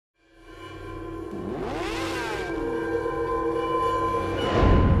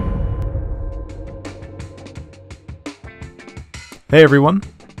Hey everyone,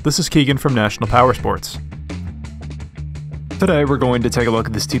 this is Keegan from National Powersports. Today we're going to take a look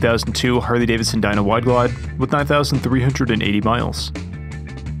at this 2002 Harley-Davidson Dyna Wide Glide with 9,380 miles.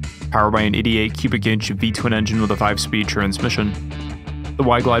 Powered by an 88 cubic inch V-twin engine with a 5-speed transmission, the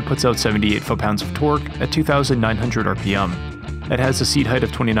Wide Glide puts out 78 foot-pounds of torque at 2,900 RPM. It has a seat height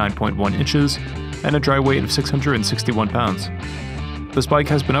of 29.1 inches and a dry weight of 661 pounds. This bike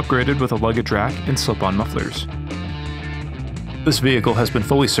has been upgraded with a luggage rack and slip-on mufflers. This vehicle has been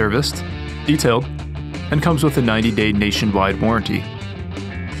fully serviced, detailed, and comes with a 90-day nationwide warranty.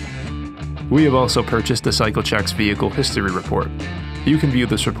 We have also purchased a CycleCheck's vehicle history report. You can view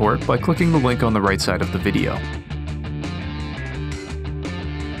this report by clicking the link on the right side of the video.